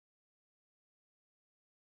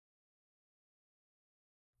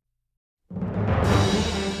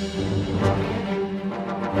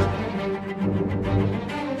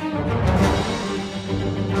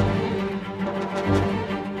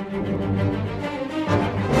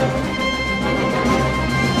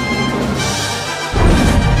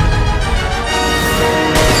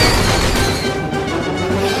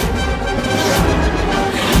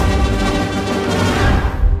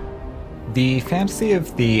The fantasy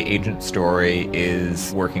of the agent story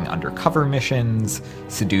is working undercover missions,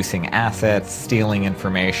 seducing assets, stealing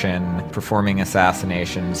information, performing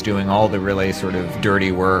assassinations, doing all the really sort of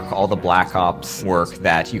dirty work, all the black ops work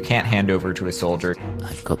that you can't hand over to a soldier.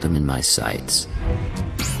 I've got them in my sights.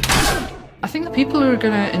 I think the people who are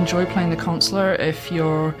going to enjoy playing the Consular, if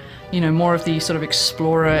you're, more of the sort of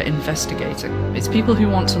explorer investigator, it's people who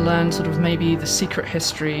want to learn sort of maybe the secret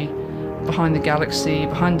history behind the galaxy,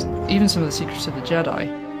 behind even some of the secrets of the Jedi.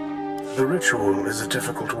 The ritual is a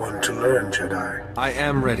difficult one to learn, Jedi. I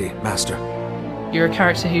am ready, Master. You're a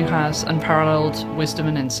character who has unparalleled wisdom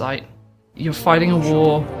and insight. You're fighting a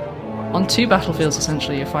war on two battlefields,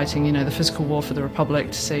 essentially. You're fighting, the physical war for the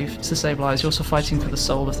Republic to save lives. You're also fighting for the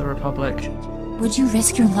soul of the Republic. Would you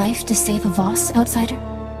risk your life to save a Voss outsider?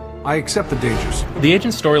 I accept the dangers. The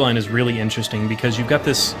agent storyline is really interesting because you've got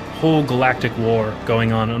this whole galactic war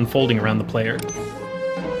going on, unfolding around the player.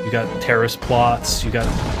 You got terrorist plots, you got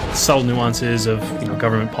subtle nuances of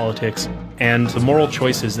government politics, and the moral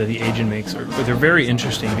choices that the agent makes they're very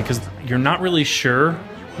interesting because you're not really sure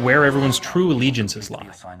where everyone's true allegiances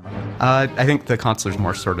lie. I think the Consular's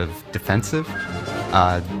more sort of defensive.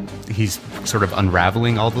 He's sort of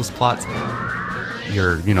unraveling all those plots.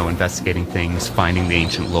 You're, investigating things, finding the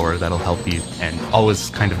ancient lore that'll help you, and always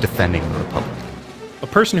kind of defending the Republic. A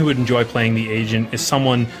person who would enjoy playing the agent is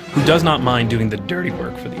someone who does not mind doing the dirty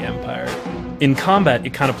work for the Empire. In combat,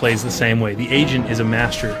 it kind of plays the same way. The agent is a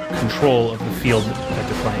master control of the field that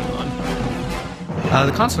they're playing on.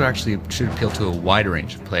 The Consular actually should appeal to a wide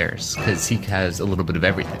range of players, because he has a little bit of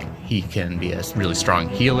everything. He can be a really strong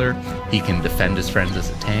healer, he can defend his friends as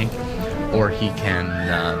a tank, or he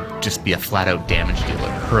can just be a flat-out damage dealer,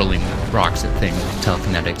 hurling rocks at things with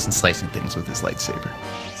telekinetics and slicing things with his lightsaber.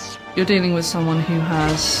 You're dealing with someone who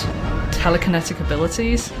has telekinetic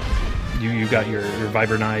abilities. You got your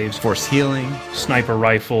vibra knives, Force healing, sniper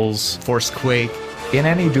rifles, Force quake. In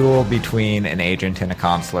any duel between an agent and a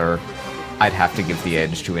Consular, I'd have to give the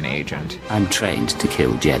edge to an agent. I'm trained to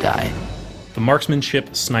kill Jedi. The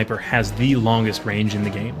marksmanship sniper has the longest range in the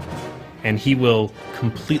game, and he will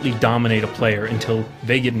completely dominate a player until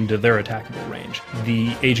they get into their attackable range.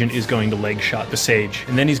 The agent is going to leg shot the Sage,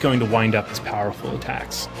 and then he's going to wind up his powerful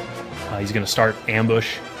attacks. He's going to start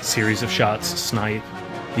ambush, series of shots, snipe.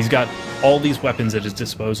 He's got all these weapons at his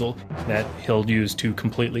disposal that he'll use to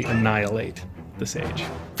completely annihilate the Sage.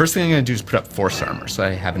 First thing I'm going to do is put up Force armor, so I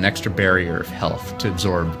have an extra barrier of health to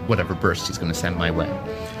absorb whatever burst he's going to send my way.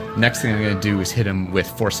 Next thing I'm going to do is hit him with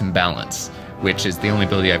Force Imbalance, which is the only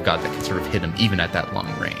ability I've got that can sort of hit him even at that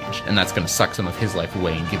long range. And that's going to suck some of his life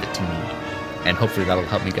away and give it to me. And hopefully that'll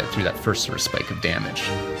help me get through that first sort of spike of damage.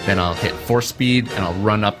 Then I'll hit Force Speed, and I'll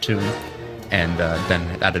run up to him, and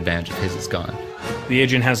then that advantage of his is gone. The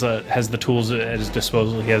agent has the tools at his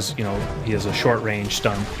disposal. He has a short range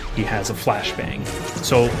stun. He has a flashbang.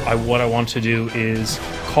 So what I want to do is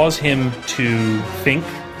cause him to think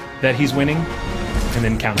that he's winning, and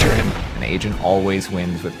then counter him. An agent always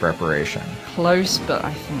wins with preparation. Close, but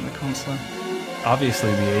I think the Consular.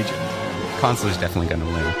 Obviously the agent. Consular's definitely going to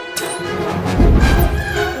win.